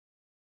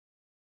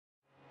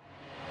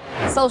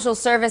Social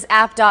service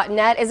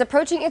app.net is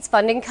approaching its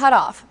funding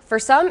cutoff. For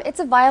some,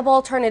 it's a viable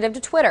alternative to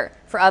Twitter.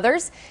 For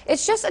others,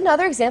 it's just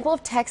another example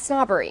of tech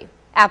snobbery.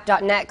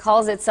 App.net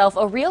calls itself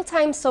a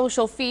real-time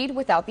social feed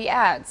without the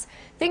ads.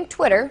 Think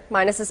Twitter,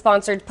 minus the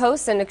sponsored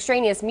posts and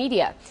extraneous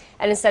media.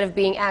 And instead of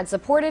being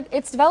ad-supported,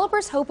 its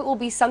developers hope it will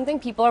be something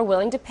people are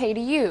willing to pay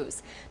to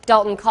use.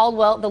 Dalton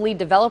Caldwell, the lead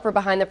developer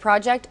behind the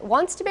project,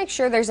 wants to make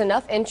sure there's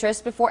enough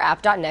interest before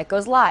App.net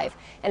goes live,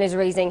 and is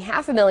raising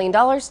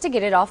 $500,000 to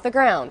get it off the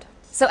ground.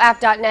 So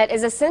App.net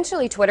is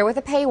essentially Twitter with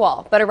a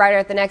paywall, but a writer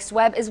at The Next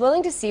Web is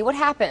willing to see what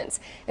happens,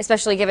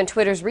 especially given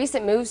Twitter's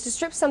recent moves to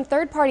strip some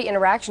third-party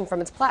interaction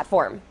from its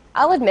platform.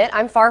 I'll admit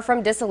I'm far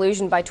from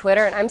disillusioned by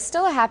Twitter, and I'm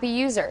still a happy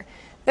user.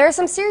 There are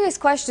some serious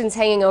questions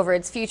hanging over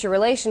its future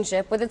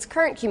relationship with its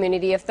current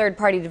community of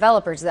third-party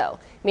developers, though,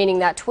 meaning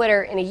that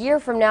Twitter in a year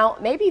from now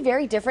may be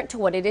very different to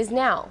what it is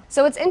now.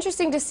 So it's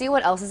interesting to see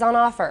what else is on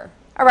offer.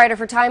 A writer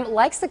for Time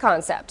likes the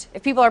concept.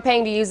 If people are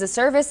paying to use the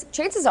service,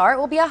 chances are it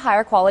will be a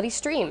higher quality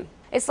stream.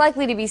 It's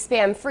likely to be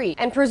spam-free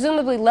and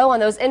presumably low on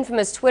those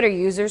infamous Twitter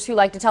users who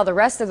like to tell the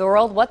rest of the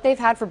world what they've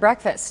had for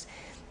breakfast.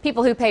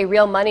 People who pay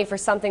real money for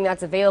something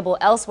that's available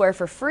elsewhere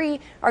for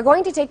free are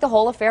going to take the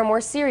whole affair more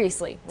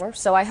seriously, or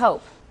so I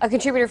hope. A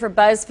contributor for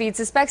BuzzFeed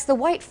suspects the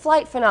white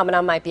flight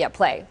phenomenon might be at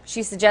play.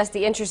 She suggests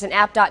the interest in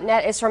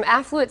App.net is from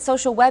affluent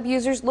social web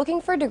users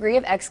looking for a degree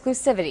of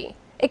exclusivity.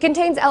 It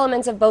contains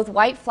elements of both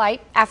white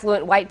flight,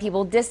 affluent white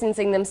people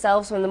distancing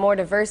themselves from the more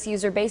diverse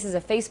user bases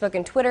of Facebook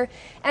and Twitter,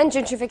 and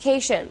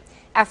gentrification.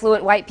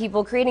 Affluent white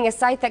people creating a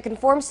site that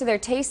conforms to their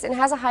tastes and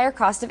has a higher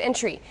cost of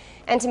entry.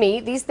 And to me,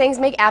 these things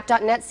make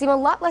App.net seem a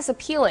lot less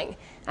appealing.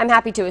 I'm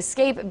happy to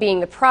escape being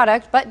the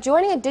product, but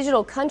joining a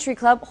digital country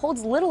club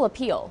holds little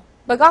appeal.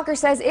 But Gawker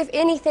says, if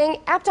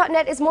anything,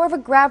 App.net is more of a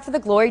grab for the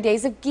glory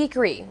days of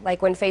geekery,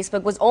 like when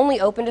Facebook was only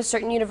open to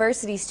certain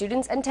university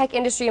students and tech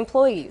industry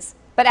employees.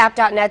 But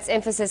App.net's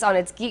emphasis on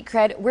its geek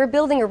cred, we're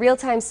building a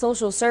real-time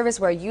social service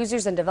where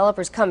users and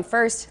developers come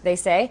first, they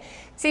say,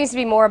 seems to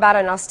be more about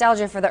a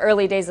nostalgia for the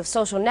early days of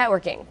social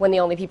networking, when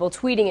the only people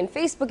tweeting and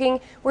Facebooking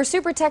were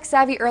super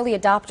tech-savvy early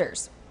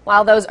adopters.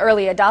 While those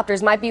early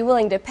adopters might be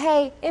willing to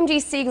pay, MG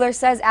Siegler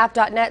says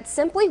App.net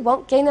simply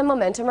won't gain the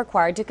momentum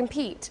required to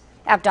compete.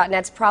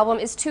 App.net's problem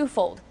is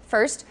twofold.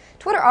 First,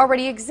 Twitter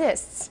already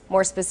exists.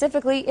 More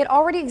specifically, it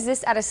already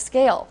exists at a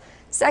scale.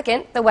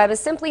 Second, the web is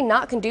simply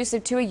not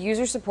conducive to a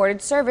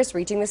user-supported service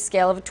reaching the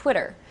scale of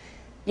Twitter.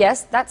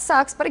 Yes, that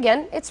sucks, but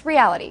again, it's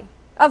reality.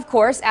 Of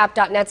course,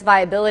 App.net's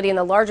viability in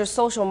the larger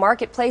social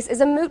marketplace is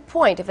a moot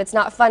point if it's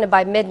not funded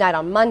by midnight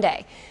on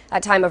Monday.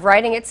 At time of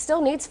writing, it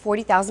still needs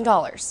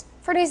 $40,000.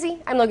 For Newsy,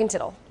 I'm Logan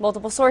Tittle.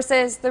 Multiple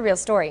sources, the real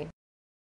story.